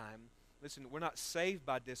time. Listen, we're not saved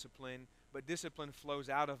by discipline, but discipline flows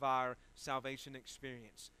out of our salvation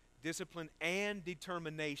experience. Discipline and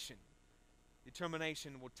determination.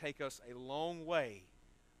 Determination will take us a long way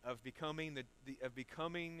of becoming the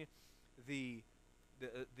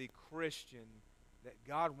Christian that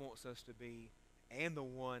God wants us to be and the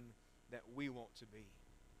one that we want to be.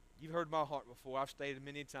 You've heard my heart before. I've stated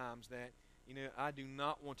many times that, I do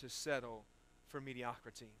not want to settle for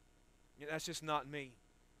mediocrity. That's just not me.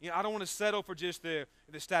 I don't want to settle for just the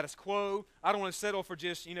status quo. I don't want to settle for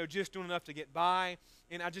just doing enough to get by.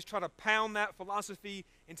 And I just try to pound that philosophy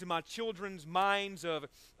into my children's minds of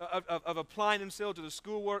applying themselves to the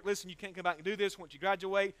schoolwork. Listen, you can't come back and do this once you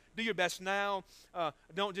graduate. Do your best now.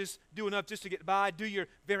 Don't just do enough just to get by. Do your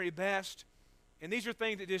very best. And these are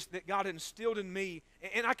things that God instilled in me.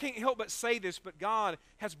 And I can't help but say this, but God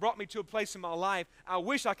has brought me to a place in my life. I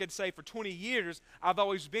wish I could say for 20 years I've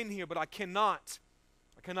always been here, but I cannot.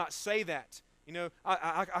 I cannot say that.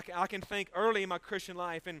 I can think early in my Christian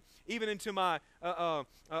life and even into my, I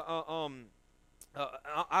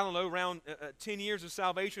don't know, around 10 years of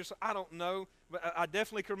salvation. So I don't know, but I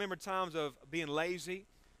definitely can remember times of being lazy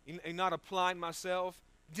and not applying myself.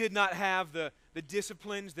 Did not have the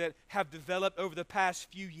disciplines that have developed over the past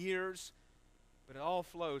few years. But it all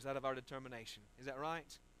flows out of our determination. Is that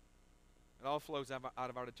right? It all flows out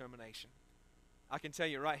of our determination. I can tell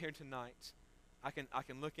you right here tonight, I can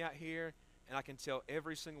look out here and I can tell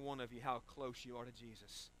every single one of you how close you are to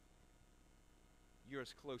Jesus. You're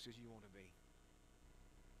as close as you want to be.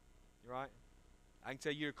 You right? I can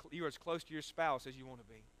tell you you're as close to your spouse as you want to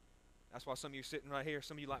be. That's why some of you are sitting right here.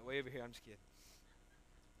 Some of you like way over here. I'm just kidding.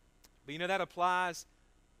 But that applies.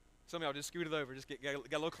 Some of y'all just scooted over. Just got a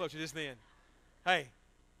little closer just then. Hey,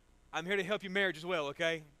 I'm here to help your marriage as well,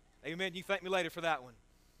 okay? Amen. You thank me later for that one.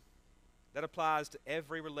 That applies to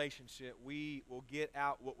every relationship. We will get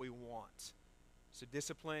out what we want. So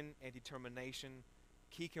discipline and determination,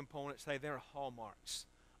 key components, they're hallmarks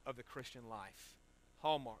of the Christian life.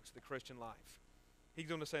 Hallmarks of the Christian life. He's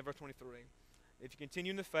going to say in verse 23, if you continue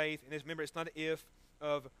in the faith, and remember, it's not an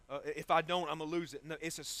if I don't, I'm going to lose it. No,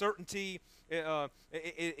 it's a certainty.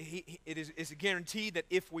 It's a guarantee that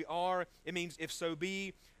if we are, it means if so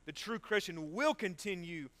be. The true Christian will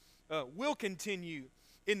continue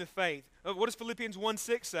in the faith. What does Philippians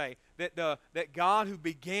 1:6 say? That God who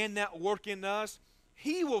began that work in us,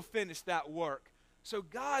 He will finish that work. So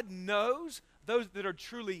God knows those that are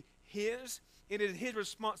truly His. It is His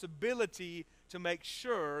responsibility to make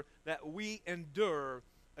sure that we endure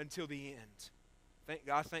until the end. Thank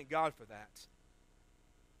God for that.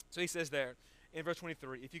 So he says there in verse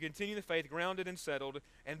 23, if you continue in the faith, grounded and settled,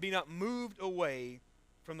 and be not moved away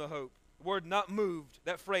from the hope. The word not moved,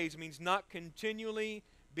 that phrase means not continually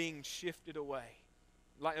being shifted away.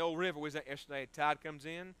 Like the old river was that yesterday. Tide comes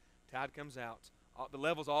in, tide comes out. The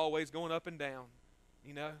level's always going up and down.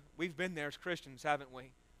 We've been there as Christians, haven't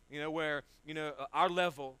we? Where, our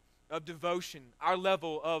level of devotion, our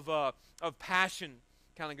level of passion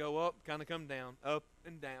kind of go up, kind of come down, up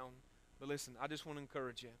and down. But listen, I just want to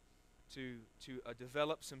encourage you to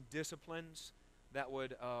develop some disciplines that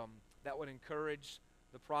would encourage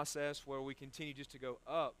the process where we continue just to go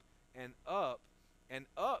up and up and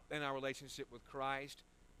up in our relationship with Christ,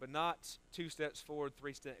 but not 2 steps forward,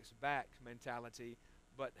 3 steps back mentality,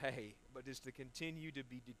 but just to continue to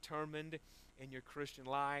be determined in your Christian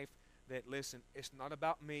life that, listen, it's not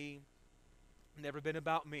about me, never been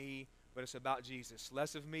about me, but it's about Jesus.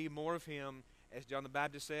 Less of me, more of Him. As John the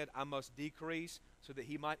Baptist said, I must decrease so that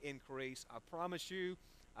He might increase. I promise you.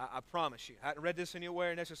 I haven't read this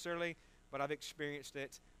anywhere necessarily, but I've experienced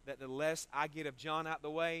it, that the less I get of John out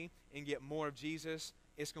the way and get more of Jesus,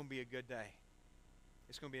 it's going to be a good day.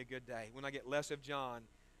 It's going to be a good day when I get less of John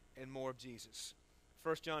and more of Jesus.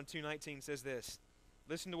 1 John 2:19 says this.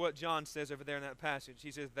 Listen to what John says over there in that passage.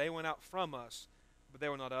 He says, they went out from us, but they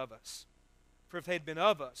were not of us. For if they had been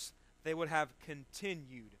of us, they would have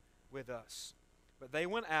continued with us. But they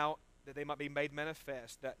went out that they might be made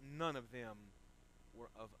manifest that none of them were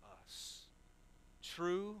of us.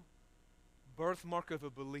 True birthmark of a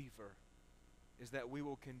believer is that we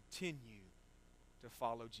will continue to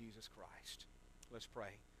follow Jesus Christ. Let's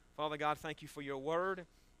pray. Father God, thank you for your word.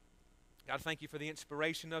 God, thank you for the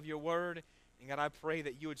inspiration of your word. And God, I pray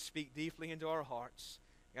that you would speak deeply into our hearts.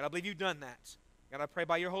 God, I believe you've done that. God, I pray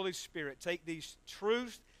by your Holy Spirit, take these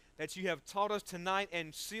truths that you have taught us tonight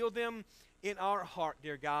and seal them in our heart,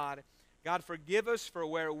 dear God. God, forgive us for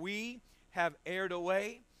where we have erred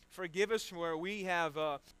away. Forgive us for where we have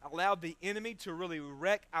allowed the enemy to really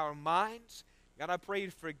wreck our minds. God, I pray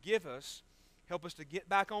you forgive us. Help us to get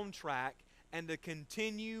back on track and to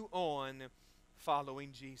continue on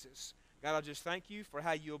following Jesus. God, I just thank you for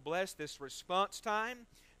how you'll bless this response time.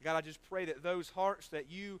 God, I just pray that those hearts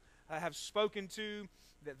that you have spoken to,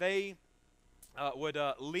 that they would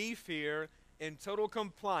leave here in total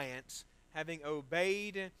compliance, having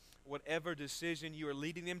obeyed whatever decision you are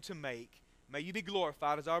leading them to make. May you be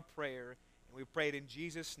glorified as our prayer, and we pray it in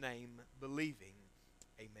Jesus' name, believing.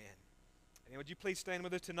 Amen. And would you please stand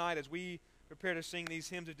with us tonight as we prepare to sing these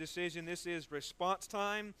hymns of decision? This is response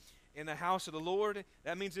time in the house of the Lord.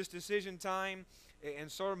 That means it's decision time.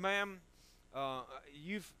 And sir, ma'am,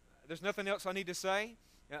 there's nothing else I need to say.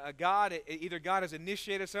 Either God has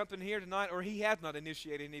initiated something here tonight, or he has not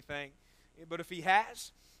initiated anything. But if he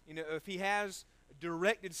has, if he has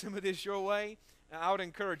directed some of this your way, I would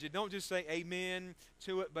encourage you, don't just say amen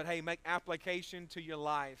to it, but hey, make application to your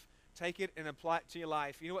life. Take it and apply it to your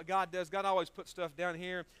life. You know what God does? God always puts stuff down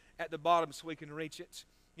here at the bottom so we can reach it.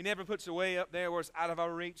 He never puts it way up there where it's out of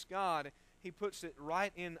our reach. God, he puts it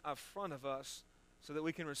right in front of us so that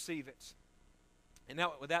we can receive it. And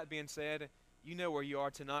now, with that being said, you know where you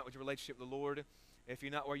are tonight with your relationship with the Lord. If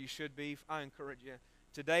you're not where you should be, I encourage you.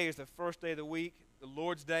 Today is the first day of the week, the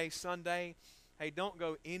Lord's Day, Sunday. Hey, don't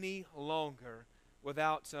go any longer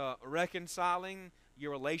without reconciling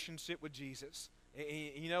your relationship with Jesus.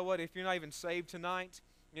 You know what? If you're not even saved tonight,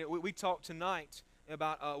 we talked tonight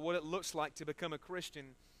about what it looks like to become a Christian.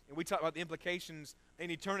 And we talked about the implications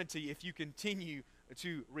in eternity if you continue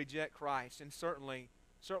to reject Christ. And certainly,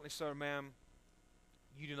 sir, ma'am,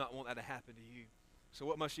 you do not want that to happen to you. So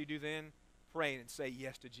what must you do then? Pray and say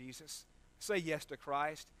yes to Jesus. Say yes to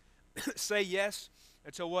Christ. Say yes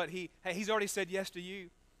to what he's already said yes to you.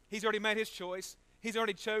 He's already made his choice. He's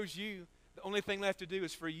already chose you. The only thing left to do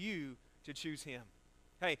is for you to choose him.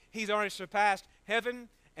 Hey, he's already surpassed heaven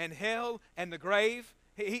and hell and the grave.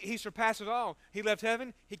 He surpassed it all. He left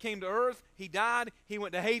heaven. He came to earth. He died. He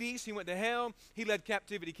went to Hades. He went to hell. He led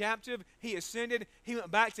captivity captive. He ascended. He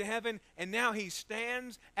went back to heaven. And now he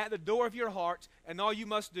stands at the door of your heart. And all you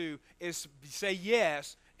must do is say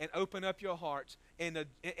yes and open up your heart. And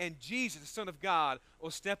Jesus, the Son of God,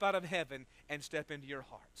 will step out of heaven and step into your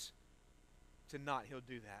hearts. Tonight he'll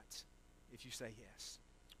do that if you say yes.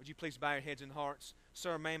 Would you please bow your heads and hearts?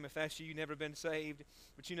 Sir, ma'am, if that's you, you've never been saved,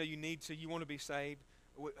 but you know you need to, you want to be saved.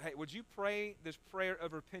 Hey, would you pray this prayer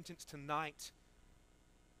of repentance tonight?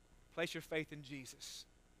 Place your faith in Jesus.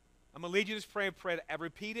 I'm going to lead you this prayer.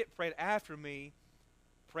 Repeat it. Pray it after me.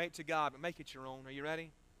 Pray it to God, but make it your own. Are you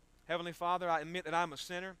ready? Heavenly Father, I admit that I'm a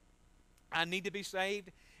sinner. I need to be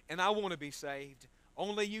saved, and I want to be saved.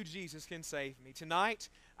 Only you, Jesus, can save me. Tonight,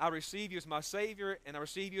 I receive you as my Savior, and I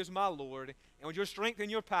receive you as my Lord. And with your strength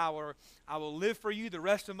and your power, I will live for you the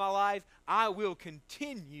rest of my life. I will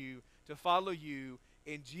continue to follow you.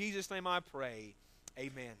 In Jesus' name I pray.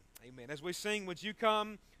 Amen. Amen. As we sing, would you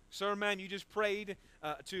come? Sir, man, you just prayed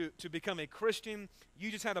to become a Christian. You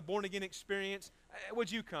just had a born-again experience.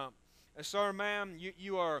 Would you come? Sir, ma'am,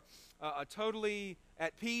 you are totally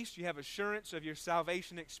at peace. You have assurance of your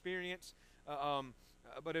salvation experience.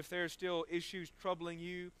 But if there's still issues troubling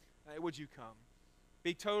you, would you come?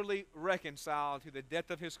 Be totally reconciled to the death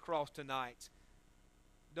of his cross tonight.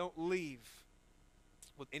 Don't leave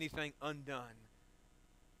with anything undone.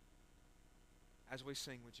 As we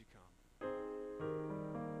sing, would you come?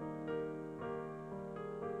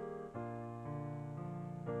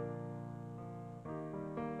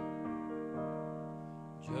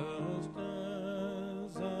 Just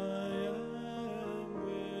as I am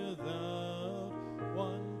without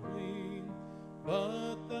one plea,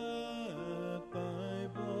 but that thy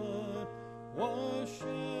blood was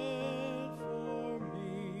shed for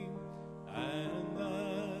me, and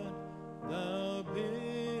that thou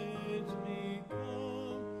bidst me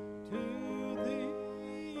come to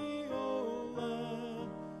thee, O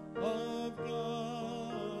Lamb of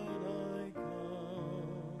God, I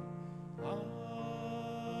come. I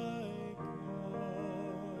come.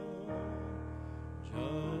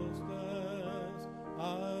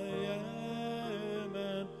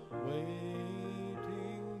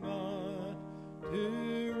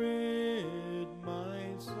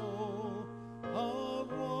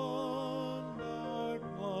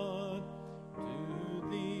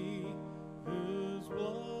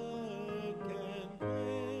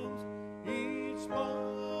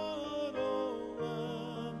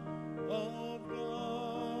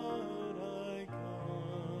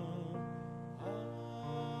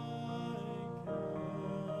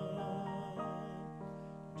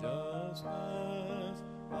 as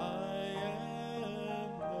I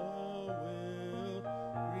am, the will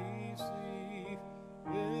receive,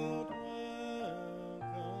 will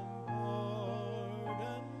welcome,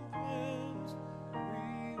 pardon, cleanse,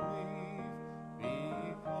 relief,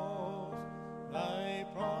 because thy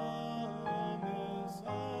promise I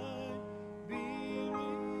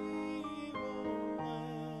believe, O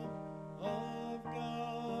Lamb of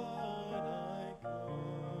God, I come,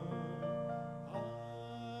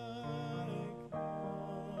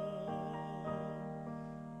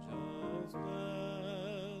 just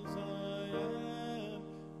as I am.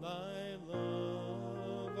 Thy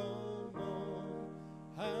love alone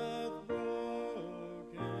hath broken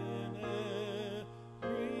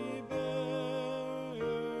every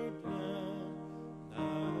barrier down.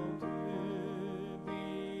 Now to be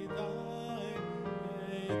thine,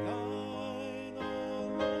 thine alone,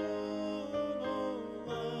 O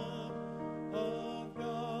Lamb of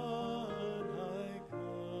God, I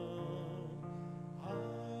come,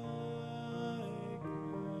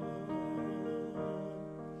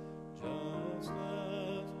 just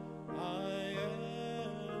as I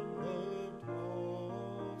am, though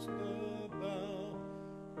tossed about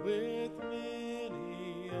with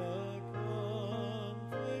many a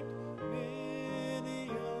conflict, many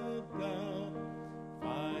a doubt,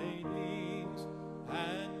 fightings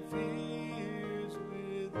and fears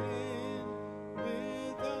within,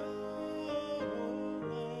 without, O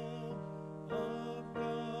Lamb of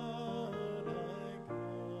God, I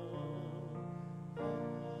come,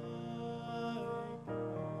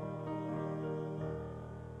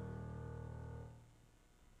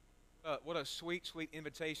 What a sweet, sweet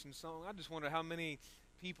invitation song. I just wonder how many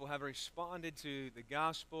people have responded to the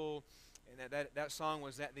gospel, and that song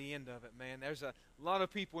was at the end of it, man. There's a lot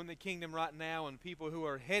of people in the kingdom right now, and people who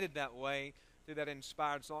are headed that way through that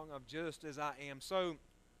inspired song of Just As I Am. So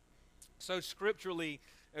scripturally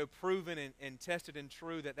proven and tested and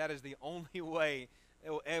true that is the only way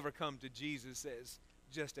it will ever come to Jesus, as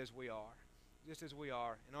just as we are. Just as we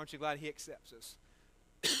are. And aren't you glad He accepts us?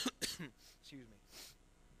 Excuse me.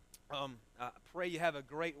 I pray you have a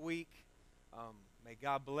great week. May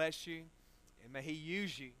God bless you, and may He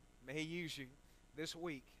use you. May He use you this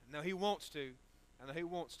week. I know He wants to. I know He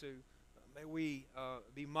wants to. May we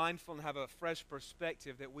be mindful and have a fresh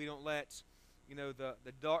perspective that we don't let,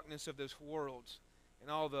 the darkness of this world and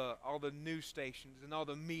all the news stations and all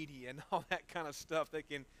the media and all that kind of stuff that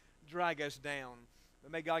can drag us down.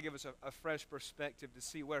 But may God give us a fresh perspective to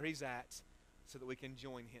see where He's at, so that we can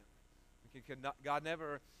join Him. God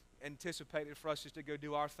never anticipated for us just to go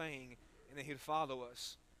do our thing and then He'd follow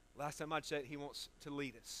us. Last time I checked, He wants to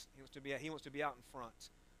lead us. He wants to be out in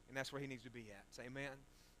front, and that's where He needs to be at. Say amen.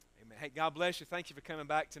 Amen. Hey, God bless you. Thank you for coming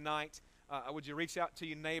back tonight. Would you reach out to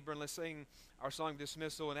your neighbor and let's sing our song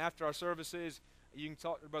dismissal? And after our services, you can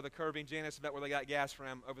talk to Brother Kirby and Janice about where they got gas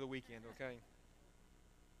from over the weekend. Okay.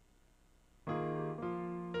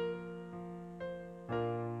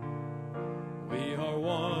 We are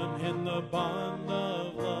one in the body